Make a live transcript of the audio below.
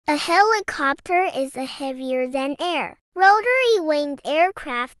A helicopter is heavier than air. Rotary-winged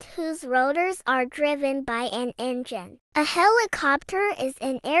aircraft whose rotors are driven by an engine. A helicopter is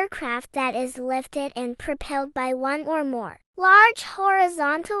an aircraft that is lifted and propelled by one or more large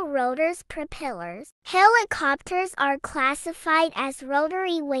horizontal rotors, propellers. Helicopters are classified as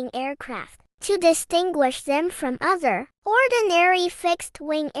rotary-wing aircraft to distinguish them from other, ordinary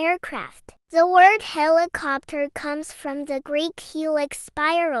fixed-wing aircraft. The word helicopter comes from the Greek helix,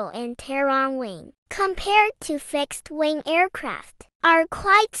 spiral, and pteron, wing. Compared to fixed-wing aircraft, are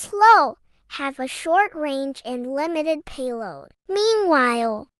quite slow, have a short range and limited payload.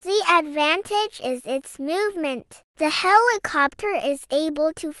 Meanwhile, the advantage is its movement. The helicopter is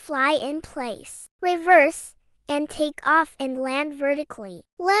able to fly in place, reverse, and take off and land vertically.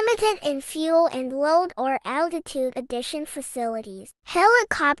 Limited in fuel and load or altitude addition facilities.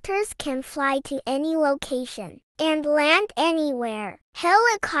 Helicopters can fly to any location and land anywhere.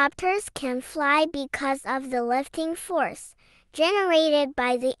 Helicopters can fly because of the lifting force generated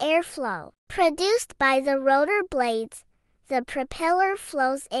by the airflow produced by the rotor blades. The propeller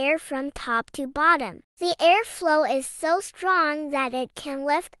flows air from top to bottom. The airflow is so strong that it can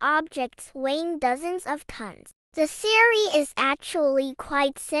lift objects weighing dozens of tons. The theory is actually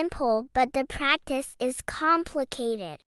quite simple, but the practice is complicated.